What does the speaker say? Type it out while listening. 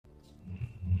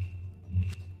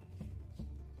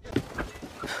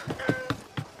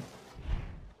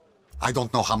I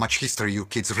don't know how much history you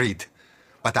kids read,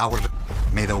 but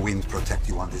may the wind protect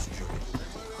you on this journey.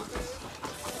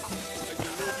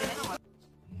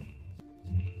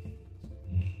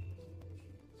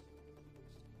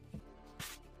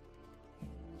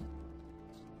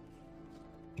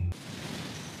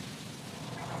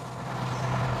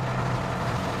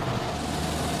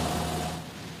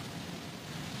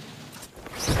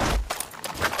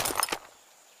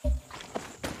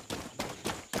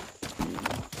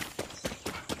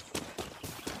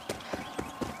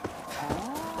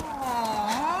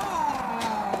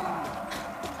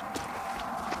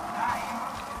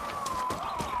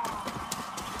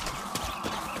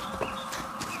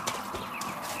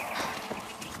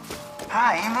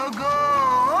 I'm a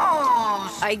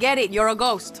ghost! I get it, you're a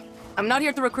ghost. I'm not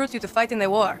here to recruit you to fight in the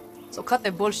war, so cut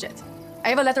the bullshit. I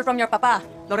have a letter from your papa,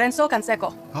 Lorenzo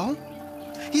Canseco. Oh?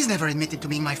 He's never admitted to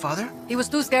being my father. He was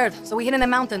too scared, so we hid in the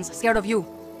mountains, scared of you.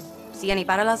 See any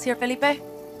parallels here, Felipe?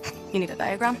 You need a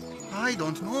diagram? I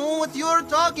don't know what you're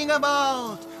talking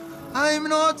about. I'm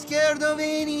not scared of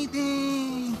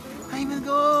anything. I'm a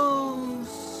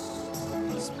ghost.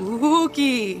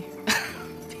 Spooky.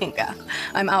 Pinka,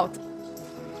 I'm out.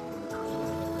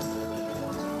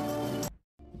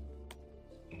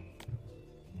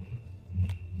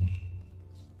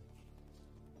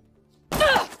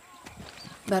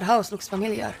 That house looks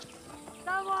familiar.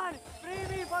 Someone!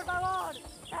 Free me, por favor!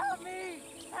 Help me!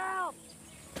 Help!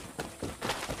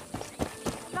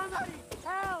 Somebody!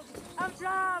 Help! I'm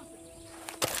trapped!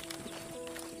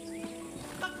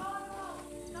 Somebody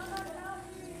help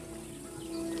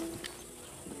me!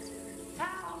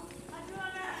 Help! I'm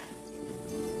doing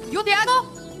it! You,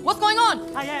 Tiago? What's going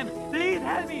on? I am! Please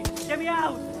help me! Get me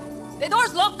out! The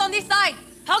door's locked on this side.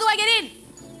 How do I get in?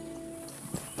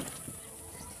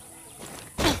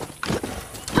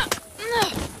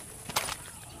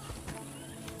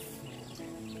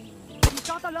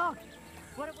 Got the lock!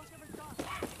 What about your stop?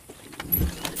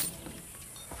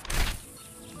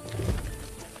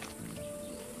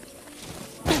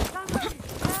 Somebody!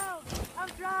 Help! I'm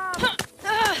trapped!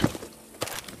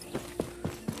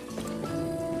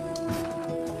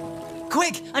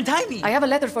 Quick, untie me! I have a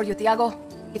letter for you, Tiago.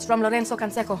 It's from Lorenzo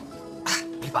Canseco.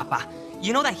 Hey, Papa,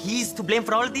 you know that he's to blame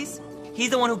for all of this?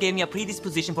 He's the one who gave me a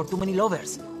predisposition for too many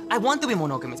lovers. I want to be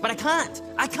monogamous, but I can't.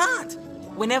 I can't.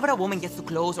 Whenever a woman gets too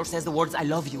close or says the words, I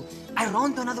love you, I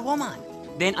run to another woman.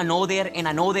 Then another and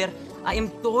another. I am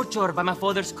tortured by my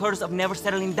father's curse of never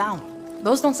settling down.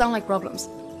 Those don't sound like problems.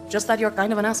 Just that you're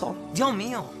kind of an asshole. Dios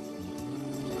mío.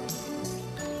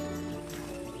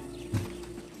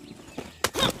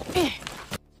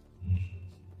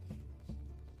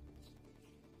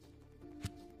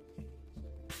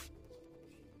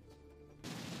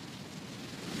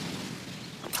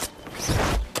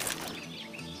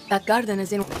 That garden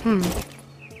is in...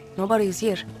 Nobody's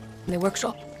here. In the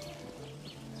workshop.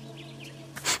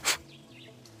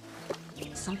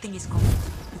 Something is coming.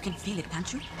 You can feel it,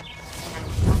 can't you? When I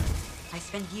was young, I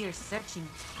spent years searching.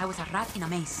 I was a rat in a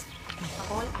maze.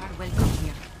 All are welcome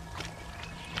here.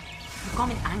 You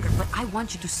come in anger, but I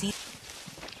want you to see...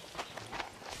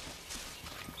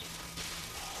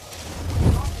 We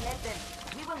will not let them.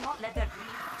 We will not let their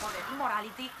greed, or their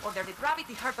immorality, or their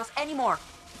depravity hurt us anymore.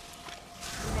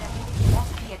 It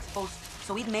must be exposed,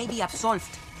 so it may be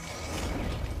absolved.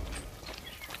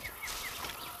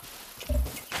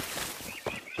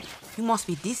 You must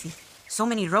be dizzy. So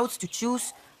many roads to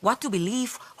choose, what to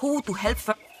believe, who to help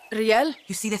for... Riel?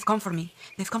 You see, they've come for me.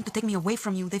 They've come to take me away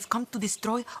from you. They've come to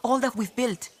destroy all that we've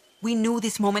built. We knew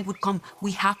this moment would come.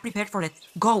 We have prepared for it.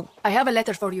 Go. I have a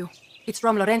letter for you. It's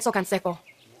from Lorenzo Canseco,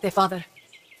 the father.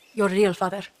 Your real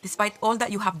father. Despite all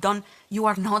that you have done, you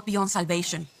are not beyond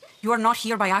salvation. You are not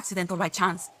here by accident or by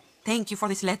chance. Thank you for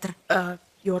this letter.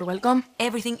 You're welcome.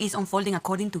 Everything is unfolding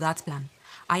according to God's plan.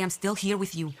 I am still here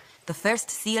with you. The first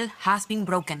seal has been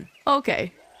broken.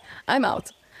 Okay. I'm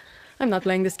out. I'm not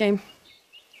playing this game.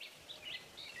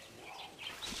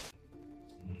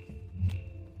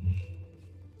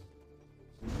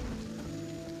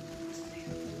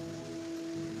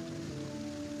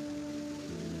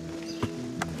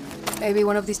 Maybe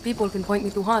one of these people can point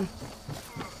me to Han.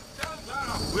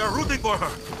 We are rooting for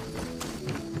her.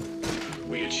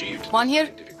 We achieved. Juan here?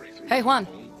 Hey, Juan.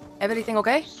 Everything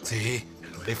okay? See,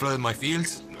 they flooded my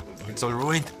fields. It's all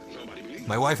ruined.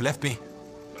 My wife left me.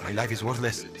 My life is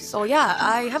worthless. So yeah,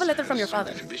 I have a letter from your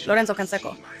father, Lorenzo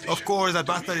Canseco. Of course, that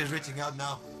bastard is reaching out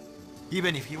now.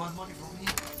 Even if he wants money from me,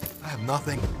 I have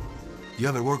nothing. You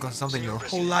ever work on something your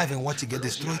whole life and watch it get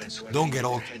destroyed? Don't get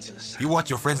old. You watch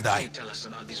your friends die.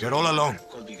 You're all alone.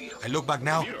 I look back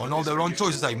now on all the wrong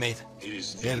choices I made.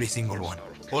 Every single one.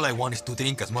 All I want is to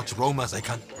drink as much rum as I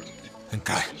can, and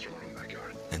cry,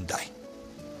 and die.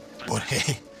 But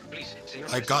hey,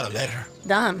 I got a letter.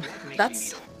 Damn,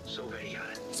 that's...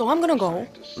 So I'm gonna go.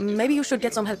 Maybe you should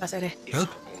get some help, Acere. Help?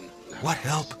 What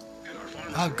help?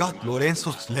 I got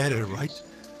Lorenzo's letter, right?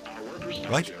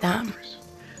 Right? Damn.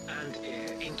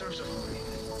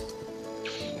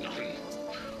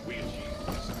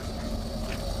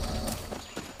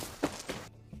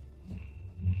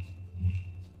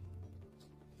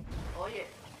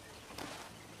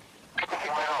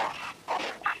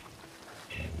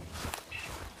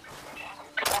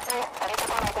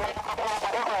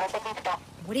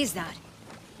 What is that?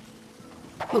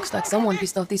 Looks like someone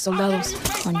pissed off these soldados.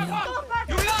 Coño.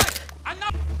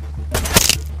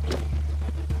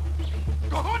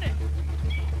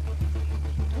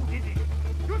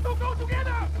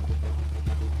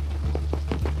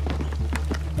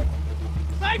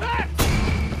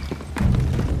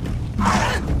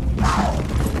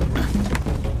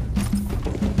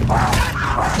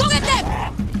 Go get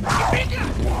them!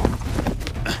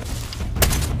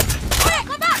 Quick,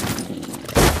 come back!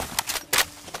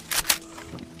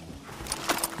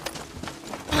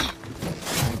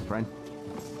 Friend.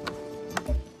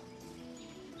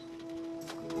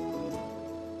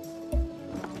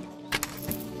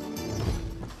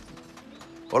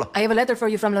 Hola. I have a letter for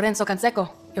you from Lorenzo Canseco,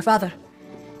 your father.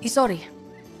 He's sorry,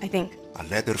 I think. A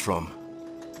letter from...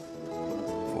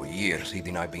 For years, he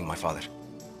denied being my father.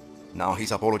 Now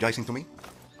he's apologizing to me?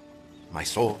 My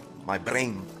soul, my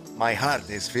brain, my heart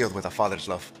is filled with a father's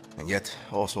love, and yet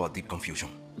also a deep confusion.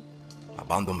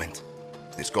 Abandonment,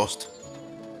 disgust.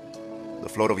 The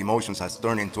flood of emotions has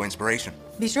turned into inspiration.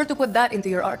 Be sure to put that into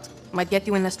your art. Might get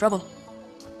you in less trouble.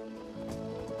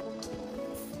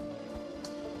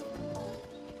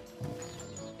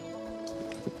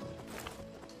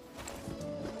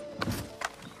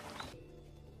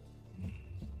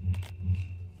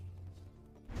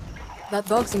 That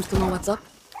dog seems to know what's up.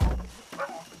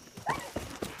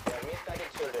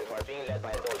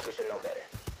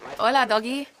 Hola,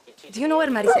 doggy. Do you know where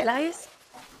Marisela is?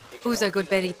 Who's a good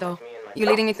perrito? You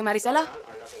leading me to Marisela?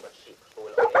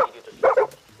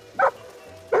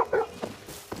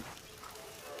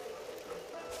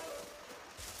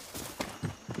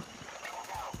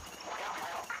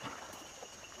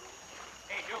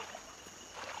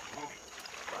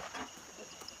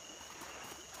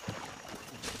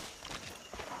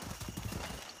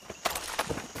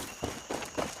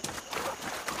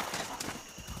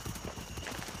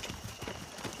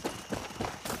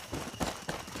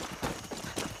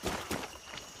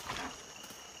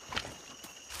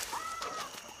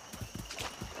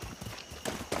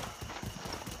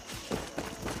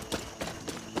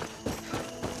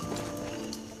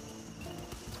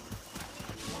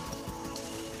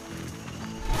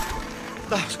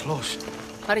 That was close.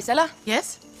 Marisela?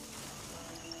 Yes?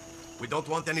 We don't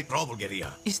want any trouble,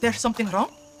 guerilla. Is there something wrong?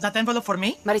 That envelope for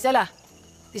me? Marisela,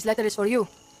 this letter is for you.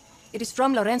 It is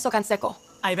from Lorenzo Canseco.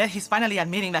 I bet he's finally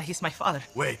admitting that he's my father.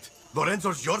 Wait,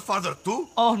 Lorenzo's your father too?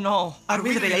 Oh no. Are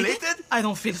we related? related? I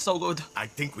don't feel so good. I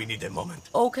think we need a moment.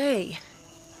 Okay.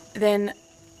 Then,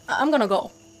 I'm gonna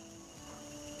go.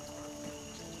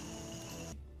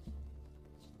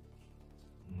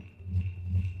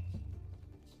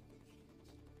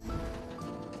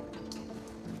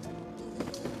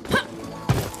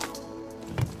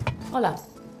 Hola.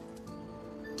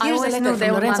 I Here's a always letter knew from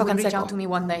they would Lorenzo reach Canseco. out to me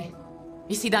one day.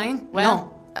 Is he dying? Well,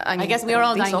 No, I I mean, guess we're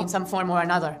all think dying so. in some form or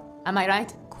another. Am I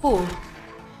right? Cool.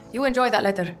 You enjoy that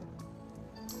letter.